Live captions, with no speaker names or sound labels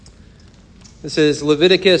This is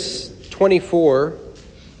Leviticus 24,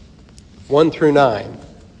 1 through 9.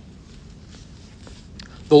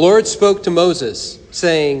 The Lord spoke to Moses,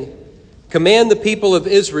 saying, "Command the people of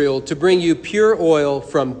Israel to bring you pure oil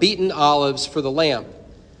from beaten olives for the lamp,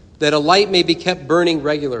 that a light may be kept burning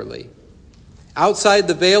regularly. Outside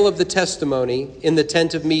the veil of the testimony in the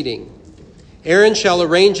tent of meeting, Aaron shall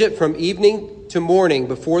arrange it from evening to morning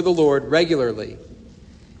before the Lord regularly.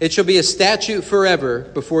 It shall be a statute forever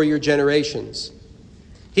before your generations.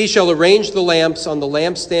 He shall arrange the lamps on the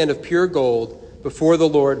lampstand of pure gold before the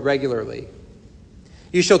Lord regularly.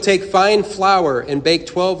 You shall take fine flour and bake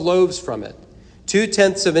 12 loaves from it.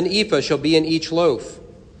 2/10 of an ephah shall be in each loaf.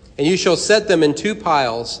 And you shall set them in 2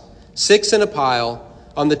 piles, 6 in a pile,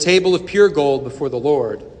 on the table of pure gold before the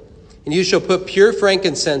Lord. And you shall put pure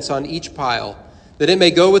frankincense on each pile, that it may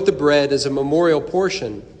go with the bread as a memorial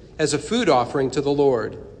portion, as a food offering to the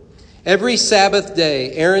Lord. Every Sabbath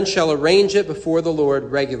day Aaron shall arrange it before the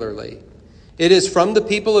Lord regularly. It is from the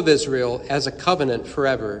people of Israel as a covenant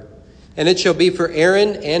forever. And it shall be for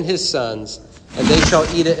Aaron and his sons, and they shall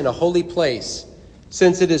eat it in a holy place,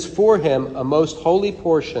 since it is for him a most holy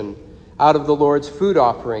portion out of the Lord's food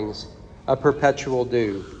offerings, a perpetual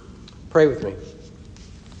due." Pray with me.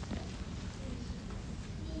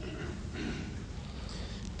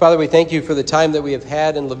 Father, we thank you for the time that we have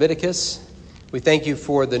had in Leviticus. We thank you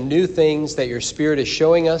for the new things that your Spirit is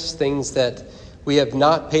showing us, things that we have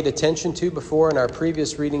not paid attention to before in our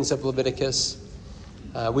previous readings of Leviticus.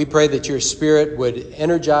 We pray that your Spirit would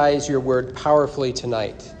energize your word powerfully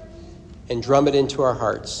tonight and drum it into our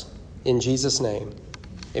hearts. In Jesus' name,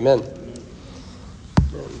 amen.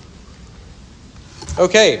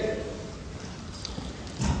 Okay.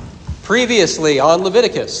 Previously on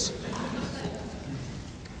Leviticus,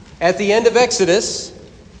 at the end of Exodus,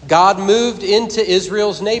 God moved into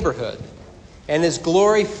Israel's neighborhood, and his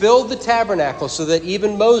glory filled the tabernacle so that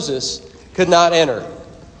even Moses could not enter.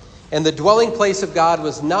 And the dwelling place of God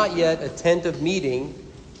was not yet a tent of meeting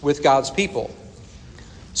with God's people.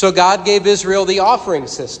 So God gave Israel the offering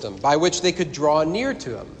system by which they could draw near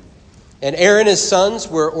to him. And Aaron and his sons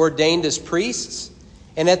were ordained as priests,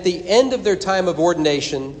 and at the end of their time of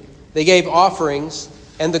ordination, they gave offerings,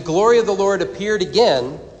 and the glory of the Lord appeared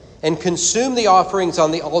again and consumed the offerings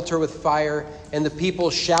on the altar with fire, and the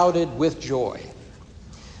people shouted with joy.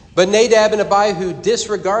 But Nadab and Abihu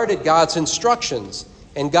disregarded God's instructions,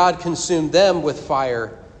 and God consumed them with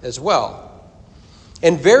fire as well.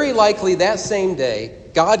 And very likely that same day,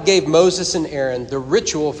 God gave Moses and Aaron the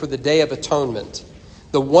ritual for the Day of Atonement,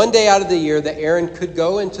 the one day out of the year that Aaron could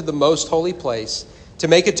go into the most holy place to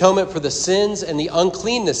make atonement for the sins and the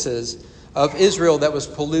uncleannesses of Israel that was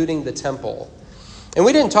polluting the temple. And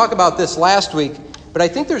we didn't talk about this last week, but I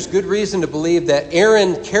think there's good reason to believe that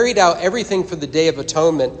Aaron carried out everything for the Day of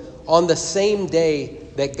Atonement on the same day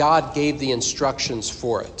that God gave the instructions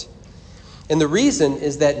for it. And the reason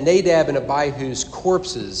is that Nadab and Abihu's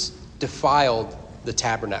corpses defiled the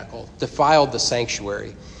tabernacle, defiled the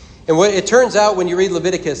sanctuary. And what it turns out when you read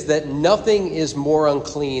Leviticus, that nothing is more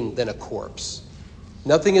unclean than a corpse.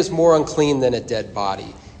 Nothing is more unclean than a dead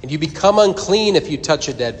body. And you become unclean if you touch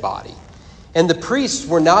a dead body. And the priests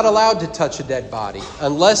were not allowed to touch a dead body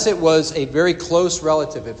unless it was a very close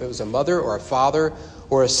relative, if it was a mother or a father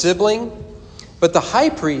or a sibling. But the high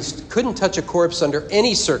priest couldn't touch a corpse under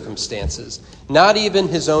any circumstances, not even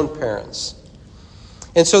his own parents.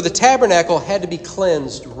 And so the tabernacle had to be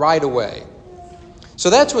cleansed right away. So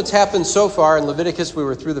that's what's happened so far in Leviticus. We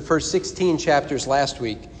were through the first 16 chapters last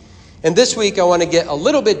week. And this week I want to get a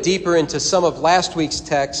little bit deeper into some of last week's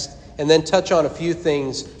text and then touch on a few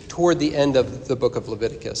things toward the end of the book of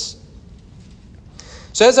Leviticus.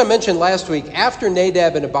 So as I mentioned last week, after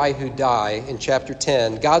Nadab and Abihu die in chapter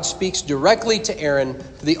 10, God speaks directly to Aaron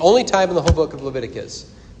for the only time in the whole book of Leviticus.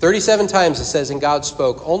 37 times it says, "And God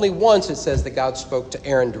spoke." Only once it says that God spoke to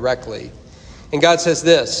Aaron directly. And God says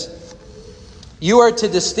this, "You are to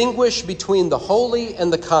distinguish between the holy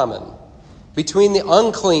and the common, between the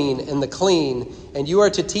unclean and the clean, and you are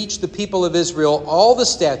to teach the people of Israel all the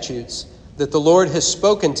statutes that the Lord has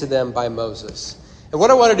spoken to them by Moses." And what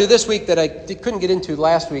I want to do this week that I couldn't get into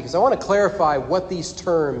last week is I want to clarify what these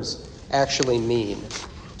terms actually mean.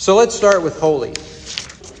 So let's start with holy.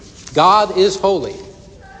 God is holy.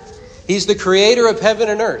 He's the creator of heaven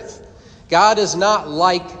and earth. God is not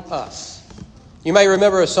like us. You might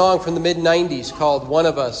remember a song from the mid-90s called "One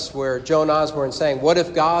of Us," where Joan Osborne sang, "What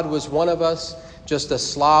if God was one of us, just a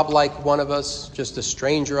slob like one of us, just a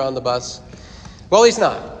stranger on the bus?" Well, he's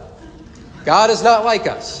not. God is not like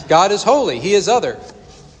us. God is holy. He is other.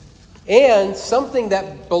 And something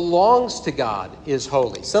that belongs to God is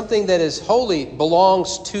holy. Something that is holy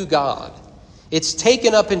belongs to God. It's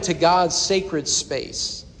taken up into God's sacred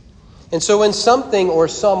space. And so when something or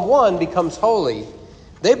someone becomes holy,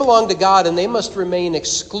 they belong to God and they must remain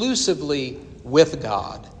exclusively with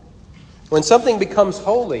God. When something becomes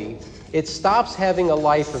holy, it stops having a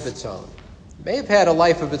life of its own. It may have had a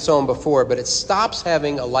life of its own before, but it stops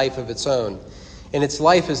having a life of its own. And its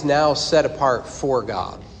life is now set apart for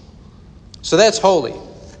God. So that's holy.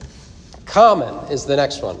 Common is the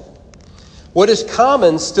next one. What is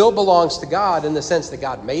common still belongs to God in the sense that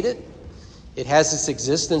God made it. It has its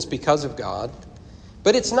existence because of God.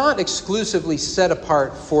 But it's not exclusively set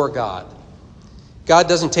apart for God. God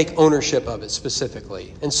doesn't take ownership of it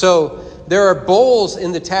specifically. And so there are bowls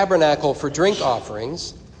in the tabernacle for drink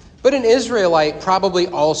offerings, but an Israelite probably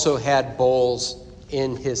also had bowls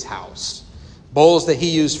in his house, bowls that he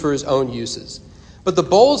used for his own uses. But the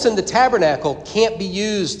bowls in the tabernacle can't be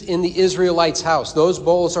used in the Israelite's house. Those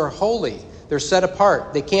bowls are holy. They're set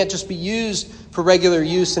apart. They can't just be used for regular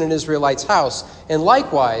use in an Israelite's house. And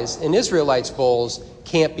likewise, an Israelite's bowls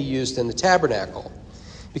can't be used in the tabernacle,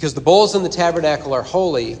 because the bowls in the tabernacle are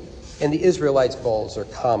holy and the Israelites' bowls are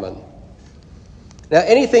common. Now,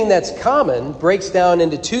 anything that's common breaks down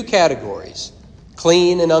into two categories,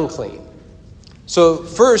 clean and unclean. So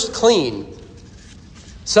first, clean.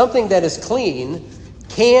 Something that is clean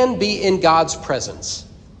can be in God's presence.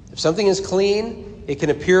 If something is clean, it can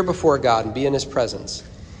appear before God and be in his presence.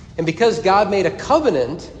 And because God made a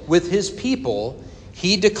covenant with his people,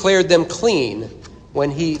 he declared them clean when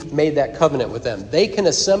he made that covenant with them. They can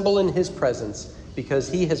assemble in his presence because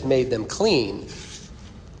he has made them clean.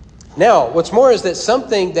 Now, what's more is that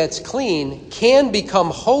something that's clean can become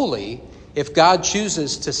holy if God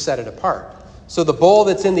chooses to set it apart. So the bowl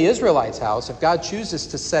that's in the Israelites' house, if God chooses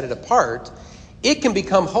to set it apart, it can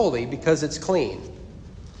become holy because it's clean.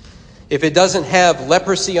 If it doesn't have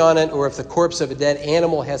leprosy on it, or if the corpse of a dead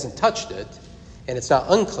animal hasn't touched it, and it's not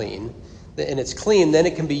unclean, and it's clean, then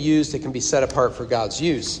it can be used, it can be set apart for God's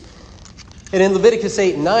use. And in Leviticus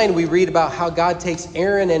 8 and 9, we read about how God takes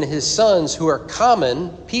Aaron and his sons, who are common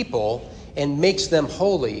people, and makes them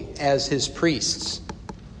holy as his priests.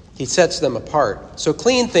 He sets them apart. So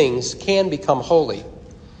clean things can become holy.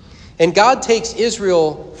 And God takes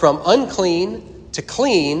Israel from unclean to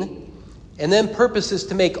clean, and then purposes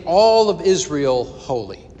to make all of Israel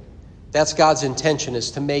holy. That's God's intention,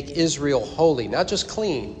 is to make Israel holy, not just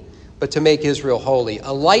clean, but to make Israel holy,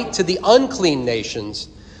 a light to the unclean nations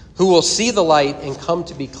who will see the light and come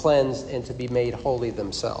to be cleansed and to be made holy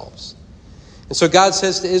themselves. And so God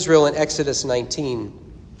says to Israel in Exodus 19,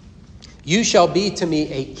 "You shall be to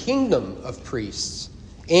me a kingdom of priests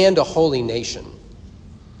and a holy nation."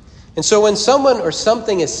 And so when someone or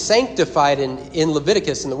something is sanctified in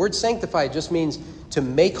Leviticus, and the word sanctified just means to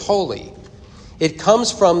make holy, it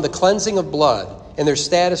comes from the cleansing of blood, and their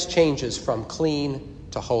status changes from clean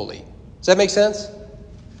to holy. Does that make sense?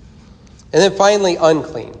 And then finally,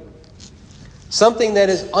 unclean. Something that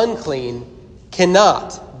is unclean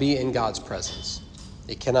cannot be in God's presence.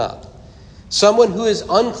 It cannot. Someone who is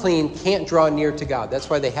unclean can't draw near to God. That's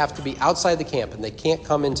why they have to be outside the camp, and they can't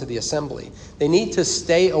come into the assembly. They need to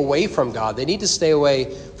stay away from God. They need to stay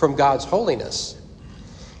away from God's holiness.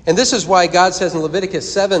 And this is why God says in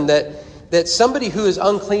Leviticus 7 that somebody who is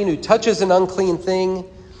unclean, who touches an unclean thing,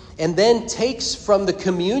 and then takes from the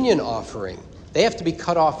communion offering, they have to be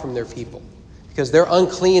cut off from their people, because they're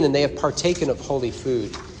unclean and they have partaken of holy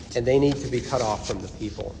food, and they need to be cut off from the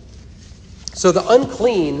people. So the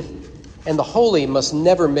unclean and the holy must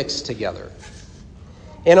never mix together.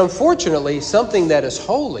 And unfortunately, something that is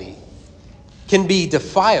holy can be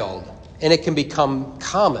defiled, and it can become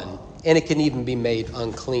common, and it can even be made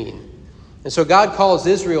unclean. And so God calls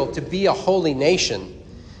Israel to be a holy nation,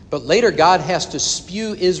 but later God has to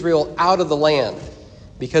spew Israel out of the land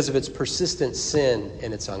because of its persistent sin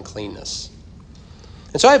and its uncleanness.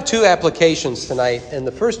 And so I have two applications tonight, and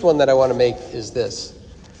the first one that I want to make is this.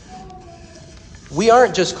 We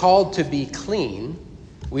aren't just called to be clean,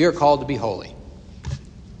 we are called to be holy.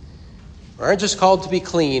 We aren't just called to be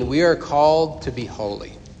clean, we are called to be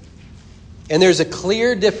holy. And there's a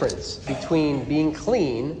clear difference between being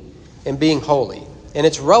clean and being holy, and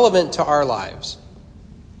it's relevant to our lives.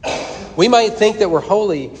 We might think that we're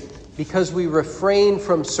holy because we refrain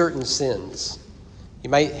from certain sins. You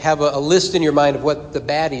might have a list in your mind of what the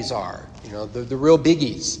baddies are, the real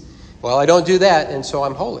biggies. Well, I don't do that, and so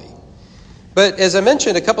I'm holy. But as I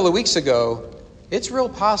mentioned a couple of weeks ago, it's real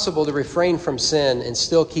possible to refrain from sin and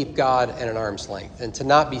still keep God at an arm's length and to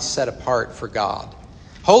not be set apart for God.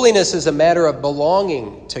 Holiness is a matter of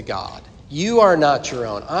belonging to God. You are not your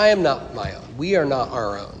own. I am not my own. We are not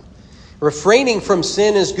our own. Refraining from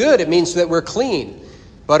sin is good. It means that we're clean.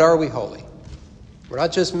 But are we holy? We're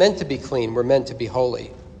not just meant to be clean, we're meant to be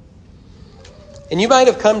holy. And you might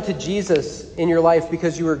have come to Jesus in your life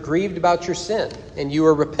because you were grieved about your sin and you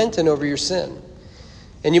were repentant over your sin.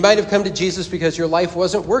 And you might have come to Jesus because your life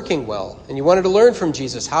wasn't working well and you wanted to learn from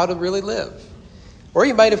Jesus how to really live. Or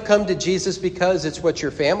you might have come to Jesus because it's what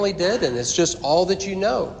your family did and it's just all that you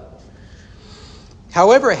know.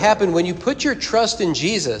 However it happened, when you put your trust in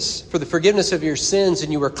Jesus for the forgiveness of your sins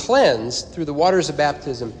and you were cleansed through the waters of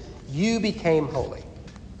baptism, you became holy.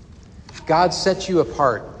 God set you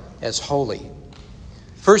apart as holy.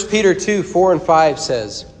 1 Peter 2, 4 and 5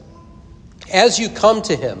 says, "As you come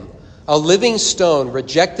to him, a living stone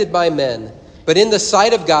rejected by men, but in the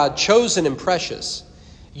sight of God chosen and precious,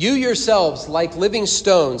 you yourselves, like living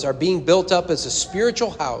stones, are being built up as a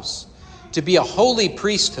spiritual house to be a holy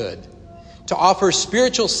priesthood, to offer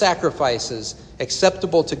spiritual sacrifices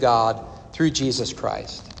acceptable to God through Jesus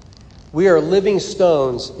Christ." We are living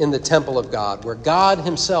stones in the temple of God, where God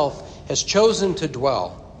himself has chosen to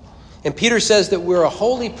dwell. And Peter says that we're a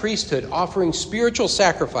holy priesthood offering spiritual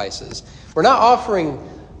sacrifices. We're not offering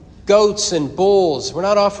goats and bulls. We're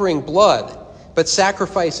not offering blood, but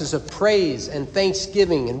sacrifices of praise and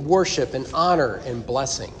thanksgiving and worship and honor and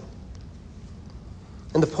blessing.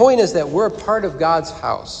 And the point is that we're a part of God's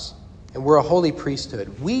house and we're a holy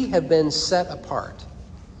priesthood. We have been set apart.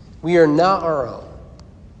 We are not our own.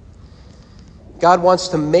 God wants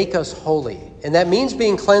to make us holy, and that means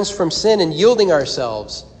being cleansed from sin and yielding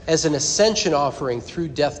ourselves as an ascension offering through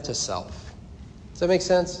death to self. Does that make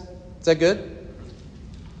sense? Is that good?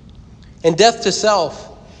 And death to self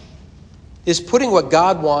is putting what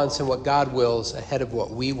God wants and what God wills ahead of what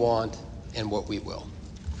we want and what we will.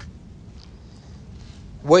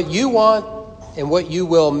 What you want and what you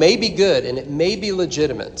will may be good and it may be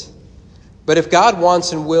legitimate. But if God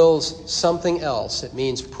wants and wills something else, it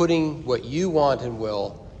means putting what you want and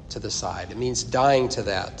will to the side. It means dying to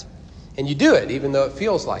that. And you do it even though it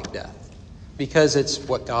feels like death, because it's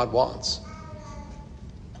what God wants.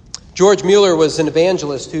 George Mueller was an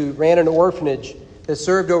evangelist who ran an orphanage that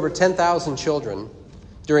served over 10,000 children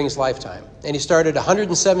during his lifetime. And he started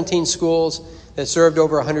 117 schools that served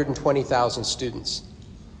over 120,000 students.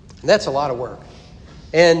 And that's a lot of work.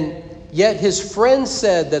 And yet his friends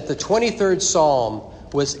said that the 23rd Psalm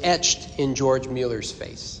was etched in George Mueller's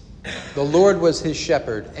face. The Lord was his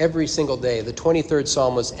shepherd every single day. The 23rd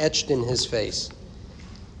Psalm was etched in his face.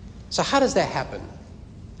 So how does that happen?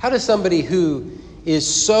 How does somebody who is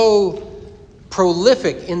so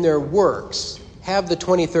prolific in their works have the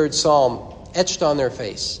 23rd Psalm etched on their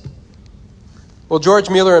face? Well, George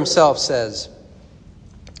Mueller himself says,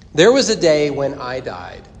 "There was a day when I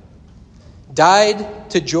died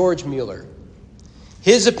to George Mueller.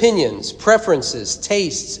 His opinions, preferences,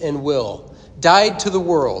 tastes, and will died to the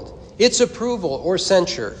world, its approval or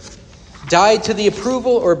censure, died to the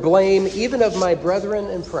approval or blame even of my brethren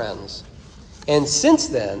and friends. And since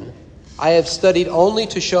then, I have studied only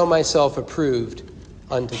to show myself approved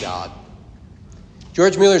unto God."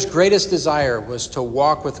 George Mueller's greatest desire was to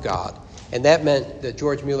walk with God, and that meant that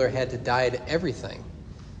George Mueller had to die to everything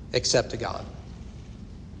except to God.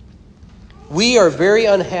 We are very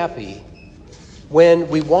unhappy when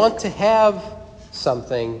we want to have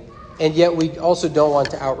something, and yet we also don't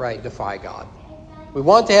want to outright defy God. We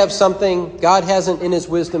want to have something, God hasn't in his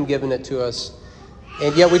wisdom given it to us,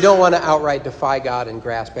 and yet we don't want to outright defy God and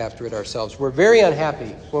grasp after it ourselves. We're very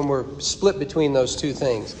unhappy when we're split between those two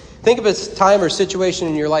things. Think of a time or situation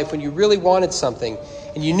in your life when you really wanted something,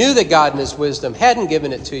 and you knew that God in his wisdom hadn't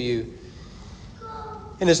given it to you.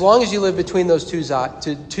 And as long as you live between those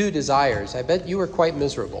two desires, I bet you are quite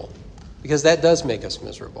miserable, because that does make us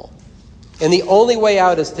miserable. And the only way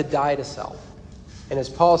out is to die to self. And as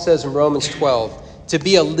Paul says in Romans 12, to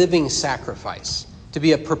be a living sacrifice, to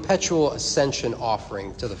be a perpetual ascension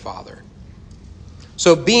offering to the Father.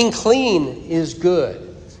 So being clean is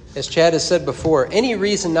good. As Chad has said before, any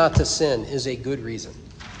reason not to sin is a good reason.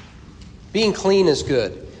 Being clean is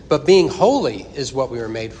good, but being holy is what we were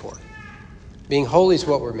made for. Being holy is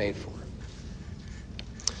what we're made for.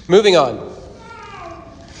 Moving on.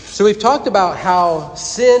 So we've talked about how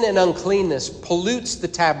sin and uncleanness pollutes the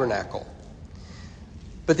tabernacle.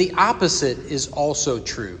 But the opposite is also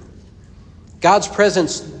true. God's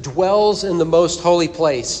presence dwells in the most holy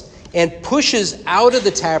place and pushes out of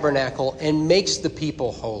the tabernacle and makes the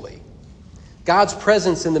people holy. God's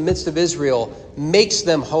presence in the midst of Israel makes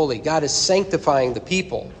them holy. God is sanctifying the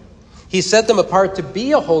people. He set them apart to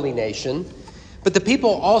be a holy nation, but the people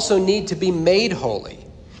also need to be made holy.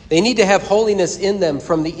 They need to have holiness in them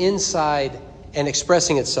from the inside and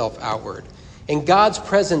expressing itself outward. And God's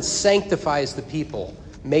presence sanctifies the people,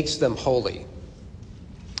 makes them holy.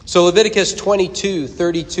 So Leviticus 22,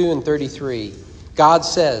 32 and 33, God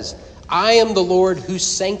says, I am the Lord who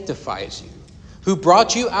sanctifies you, who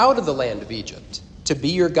brought you out of the land of Egypt to be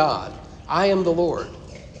your God. I am the Lord.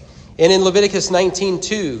 And in Leviticus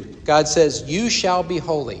 19:2, God says, you shall be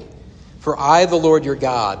holy, for I, the Lord your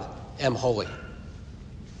God, am holy.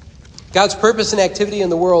 God's purpose and activity in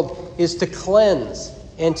the world is to cleanse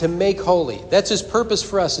and to make holy. That's his purpose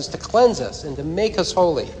for us, is to cleanse us and to make us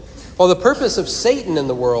holy. While the purpose of Satan in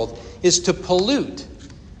the world is to pollute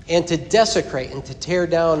and to desecrate and to tear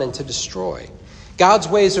down and to destroy. God's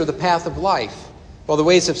ways are the path of life, while the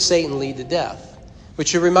ways of Satan lead to death, which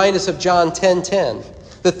should remind us of John 10:10.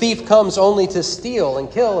 The thief comes only to steal and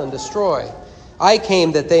kill and destroy. I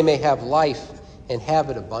came that they may have life and have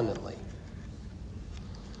it abundantly.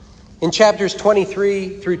 In chapters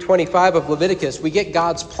 23 through 25 of Leviticus, we get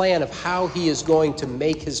God's plan of how he is going to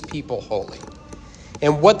make his people holy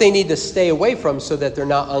and what they need to stay away from so that they're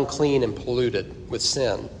not unclean and polluted with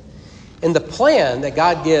sin. And the plan that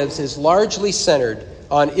God gives is largely centered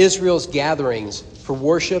on Israel's gatherings for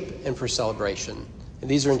worship and for celebration. And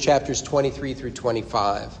these are in chapters 23 through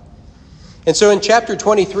 25. And so in chapter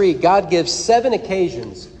 23, God gives 7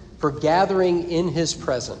 occasions for gathering in his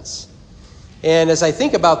presence. And as I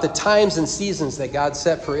think about the times and seasons that God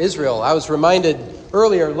set for Israel, I was reminded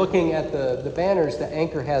earlier looking at the banners that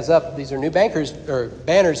Anchor has up. These are new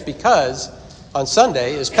banners because on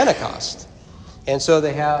Sunday is Pentecost. And so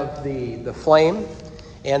they have the flame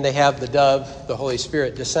and they have the dove, the Holy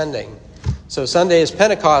Spirit, descending. So Sunday is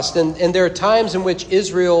Pentecost, and there are times in which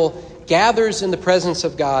Israel gathers in the presence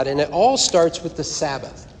of God, and it all starts with the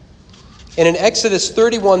Sabbath. And in Exodus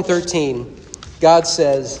 31:13, God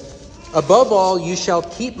says, above all, you shall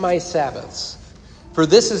keep my Sabbaths, for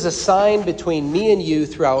this is a sign between me and you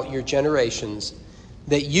throughout your generations,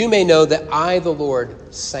 that you may know that I, the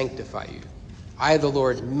Lord, sanctify you. I, the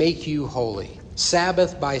Lord, make you holy,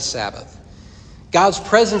 Sabbath by Sabbath. God's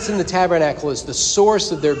presence in the tabernacle is the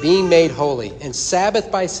source of their being made holy, and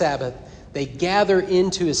Sabbath by Sabbath, they gather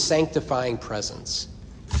into his sanctifying presence.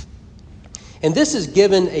 And this is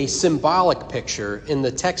given a symbolic picture in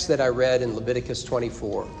the text that I read in Leviticus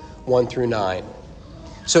 24. 1 through 9.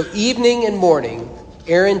 So evening and morning,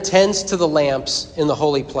 Aaron tends to the lamps in the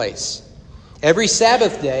holy place. Every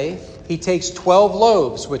Sabbath day, he takes 12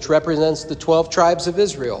 loaves, which represents the 12 tribes of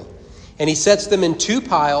Israel, and he sets them in 2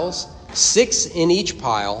 piles, 6 in each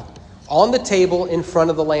pile, on the table in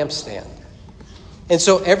front of the lampstand. And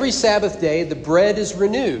so every Sabbath day, the bread is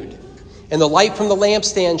renewed, and the light from the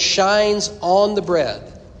lampstand shines on the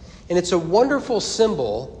bread. And it's a wonderful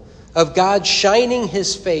symbol of God shining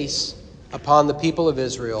his face upon the people of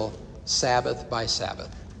Israel Sabbath by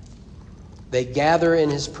Sabbath. They gather in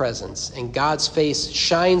his presence, and God's face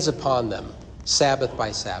shines upon them Sabbath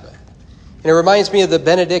by Sabbath. And it reminds me of the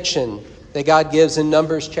benediction that God gives in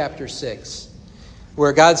Numbers chapter 6,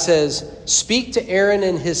 where God says, speak to Aaron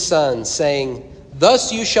and his sons, saying,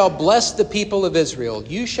 thus you shall bless the people of Israel.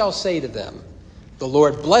 You shall say to them, the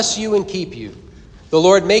Lord bless you and keep you. The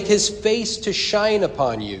Lord make his face to shine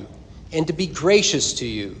upon you and to be gracious to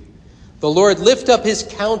you. The Lord lift up his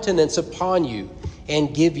countenance upon you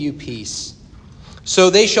and give you peace. So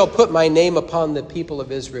they shall put my name upon the people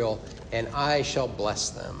of Israel, and I shall bless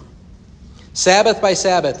them. Sabbath by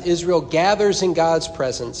Sabbath, Israel gathers in God's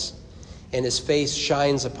presence, and his face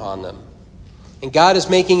shines upon them. And God is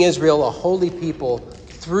making Israel a holy people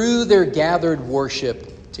through their gathered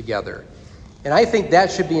worship together. And I think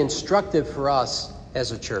that should be instructive for us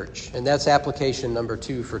as a church. And that's application number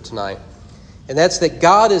 2 for tonight. And that's that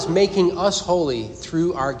God is making us holy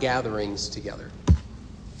through our gatherings together.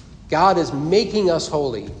 God is making us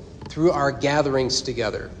holy through our gatherings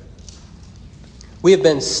together. We have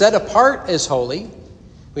been set apart as holy.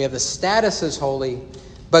 We have the status as holy,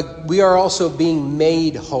 but we are also being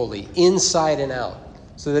made holy inside and out,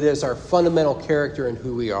 so that it is our fundamental character and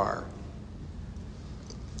who we are.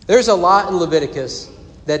 There's a lot in Leviticus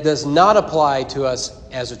that does not apply to us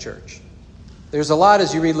as a church. There's a lot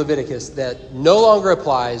as you read Leviticus that no longer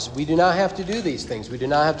applies. We do not have to do these things. We do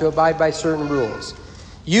not have to abide by certain rules.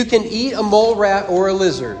 You can eat a mole rat or a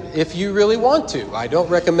lizard if you really want to. I don't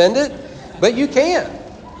recommend it, but you can.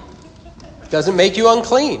 It doesn't make you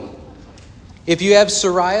unclean. If you have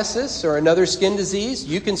psoriasis or another skin disease,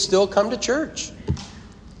 you can still come to church.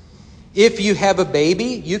 If you have a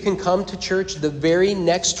baby, you can come to church the very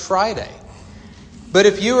next Friday. But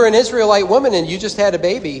if you were an Israelite woman and you just had a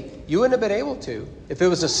baby, you wouldn't have been able to. If it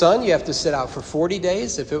was a son, you have to sit out for 40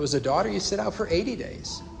 days. If it was a daughter, you sit out for 80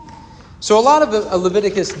 days. So a lot of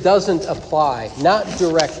Leviticus doesn't apply, not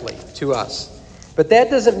directly to us. But that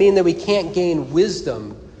doesn't mean that we can't gain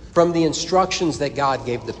wisdom from the instructions that God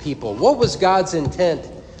gave the people. What was God's intent?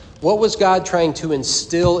 What was God trying to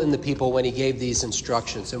instill in the people when he gave these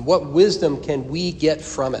instructions? And what wisdom can we get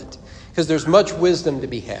from it? Because there's much wisdom to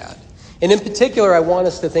be had. And in particular, I want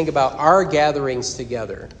us to think about our gatherings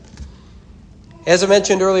together. As I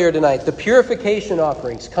mentioned earlier tonight, the purification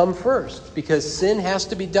offerings come first because sin has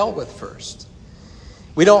to be dealt with first.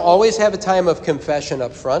 We don't always have a time of confession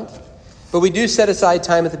up front, but we do set aside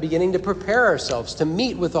time at the beginning to prepare ourselves to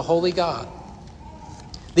meet with the holy God.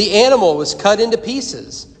 The animal was cut into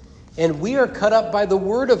pieces, and we are cut up by the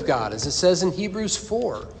word of God, as it says in Hebrews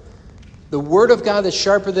 4. The word of God is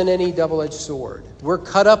sharper than any double-edged sword. We're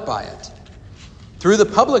cut up by it through the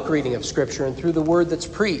public reading of Scripture and through the word that's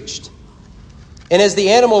preached. And as the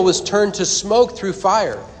animal was turned to smoke through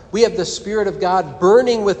fire, we have the Spirit of God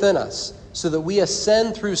burning within us so that we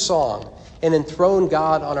ascend through song and enthrone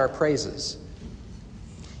God on our praises.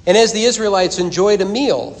 And as the Israelites enjoyed a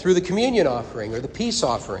meal through the communion offering or the peace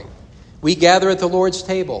offering, we gather at the Lord's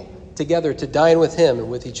table together to dine with him and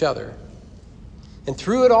with each other. And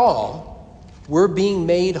through it all, we're being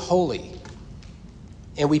made holy.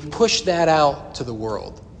 And we push that out to the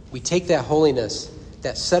world. We take that holiness,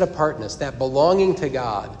 that set-apartness, that belonging to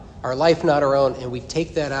God, our life not our own, and we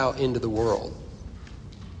take that out into the world.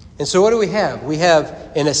 And so what do we have? We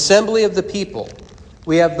have an assembly of the people.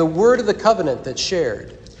 We have the word of the covenant that's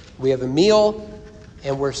shared. We have a meal,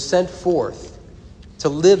 and we're sent forth to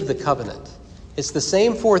live the covenant. It's the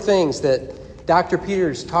same four things that Dr.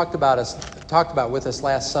 Peters talked about with us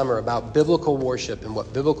last summer about biblical worship and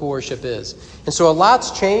what biblical worship is. And so a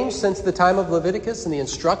lot's changed since the time of Leviticus and the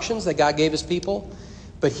instructions that God gave his people.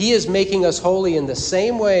 But he is making us holy in the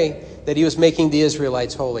same way that he was making the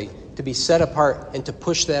Israelites holy, to be set apart and to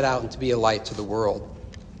push that out and to be a light to the world.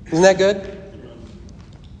 Isn't that good?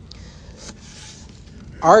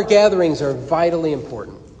 Our gatherings are vitally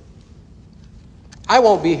important. I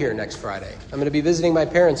won't be here next Friday. I'm going to be visiting my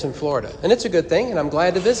parents in Florida. And it's a good thing, and I'm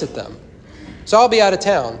glad to visit them. So I'll be out of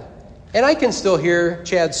town. And I can still hear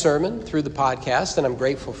Chad's sermon through the podcast, and I'm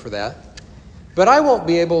grateful for that. But I won't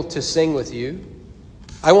be able to sing with you.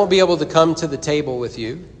 I won't be able to come to the table with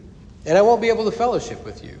you, and I won't be able to fellowship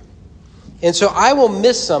with you. And so I will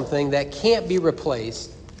miss something that can't be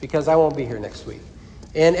replaced because I won't be here next week.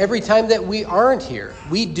 And every time that we aren't here,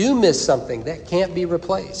 we do miss something that can't be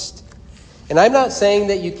replaced. And I'm not saying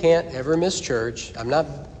that you can't ever miss church. I'm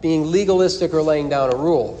not being legalistic or laying down a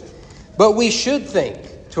rule. But we should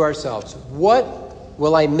think to ourselves, what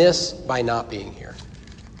will I miss by not being here?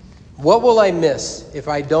 What will I miss if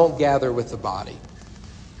I don't gather with the body?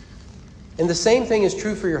 And the same thing is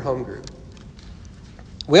true for your home group.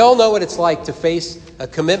 We all know what it's like to face a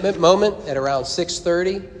commitment moment at around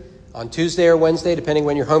 6:30 on Tuesday or Wednesday, depending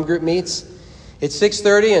when your home group meets. It's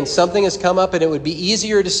 6:30 and something has come up and it would be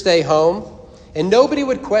easier to stay home. And nobody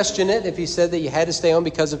would question it if you said that you had to stay home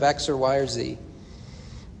because of X or Y or Z.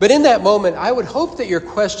 But in that moment, I would hope that your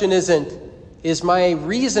question isn't, is my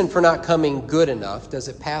reason for not coming good enough? Does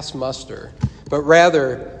it pass muster? But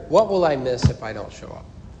rather, what will I miss if I don't show up?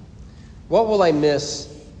 What will I miss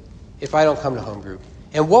if I don't come to home group?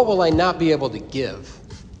 And what will I not be able to give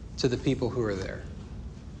to the people who are there?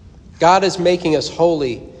 God is making us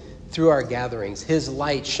holy through our gatherings. His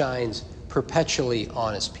light shines perpetually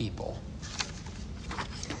on his people.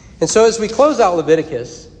 And so as we close out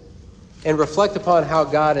Leviticus and reflect upon how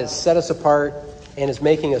God has set us apart and is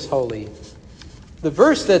making us holy, the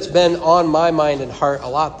verse that's been on my mind and heart a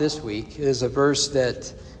lot this week is a verse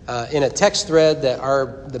that in a text thread that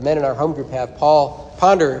the men in our home group have, Paul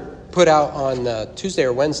Ponder put out on Tuesday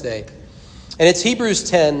or Wednesday. And it's Hebrews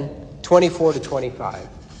 10:24-25.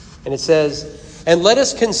 And it says, "And let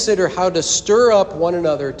us consider how to stir up one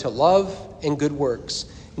another to love and good works,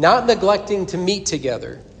 not neglecting to meet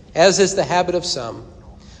together, as is the habit of some,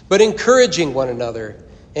 but encouraging one another,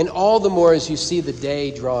 and all the more as you see the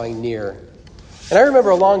day drawing near." And I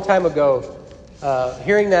remember a long time ago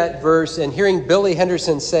hearing that verse and hearing Billy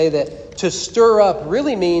Henderson say that to stir up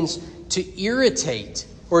really means to irritate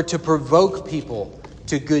or to provoke people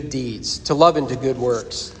to good deeds, to love and to good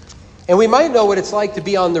works. And we might know what it's like to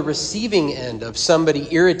be on the receiving end of somebody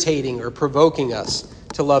irritating or provoking us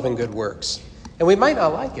to love and good works. And we might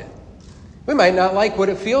not like it. We might not like what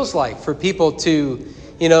it feels like for people to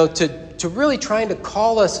really trying to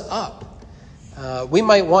call us up. We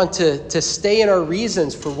might want to stay in our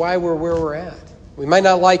reasons for why we're where we're at. We might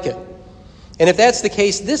not like it. And if that's the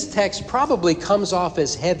case, this text probably comes off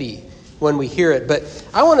as heavy when we hear it. But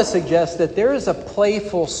I want to suggest that there is a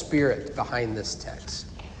playful spirit behind this text.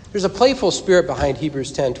 There's a playful spirit behind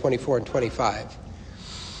Hebrews 10:24 and 25.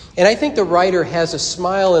 And I think the writer has a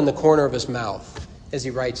smile in the corner of his mouth as he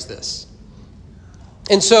writes this.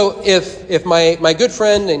 And so if my good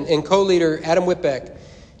friend and co-leader Adam Whitbeck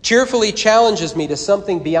cheerfully challenges me to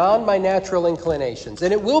something beyond my natural inclinations,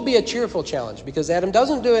 and it will be a cheerful challenge because Adam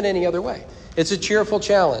doesn't do it any other way. It's a cheerful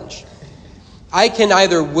challenge. I can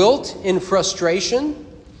either wilt in frustration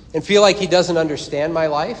and feel like he doesn't understand my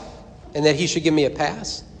life and that he should give me a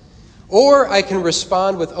pass, or I can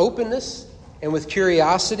respond with openness and with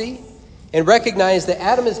curiosity and recognize that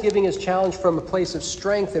Adam is giving his challenge from a place of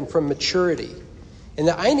strength and from maturity, and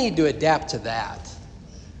that I need to adapt to that.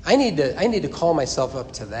 I need to call myself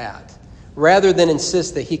up to that rather than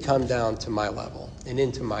insist that he come down to my level and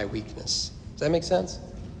into my weakness. Does that make sense?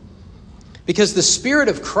 Because the Spirit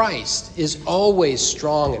of Christ is always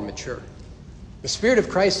strong and mature. The Spirit of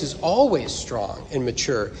Christ is always strong and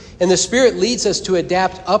mature. And the Spirit leads us to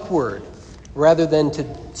adapt upward rather than to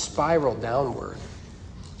spiral downward.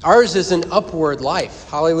 Ours is an upward life.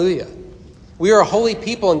 Hallelujah. We are a holy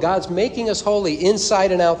people, and God's making us holy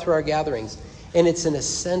inside and out through our gatherings. And it's an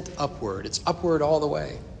ascent upward. It's upward all the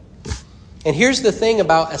way. And here's the thing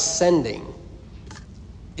about ascending.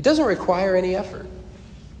 It doesn't require any effort.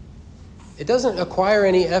 It doesn't require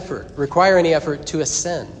any effort to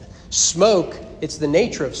ascend. Smoke, it's the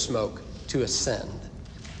nature of smoke to ascend.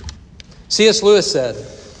 C.S. Lewis said,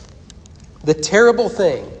 "The terrible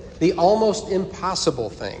thing, the almost impossible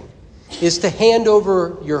thing, is to hand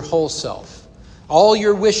over your whole self, all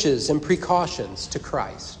your wishes and precautions to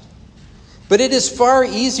Christ. But it is far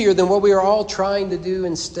easier than what we are all trying to do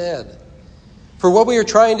instead. For what we are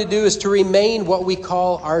trying to do is to remain what we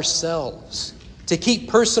call ourselves, to keep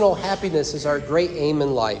personal happiness as our great aim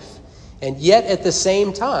in life, and yet at the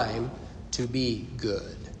same time, to be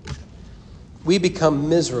good. We become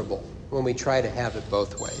miserable when we try to have it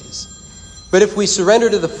both ways. But if we surrender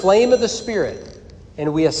to the flame of the Spirit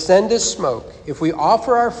and we ascend as smoke, if we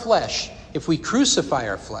offer our flesh, if we crucify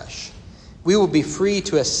our flesh, we will be free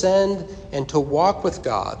to ascend and to walk with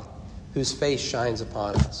God, whose face shines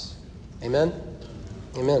upon us." Amen?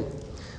 Amen.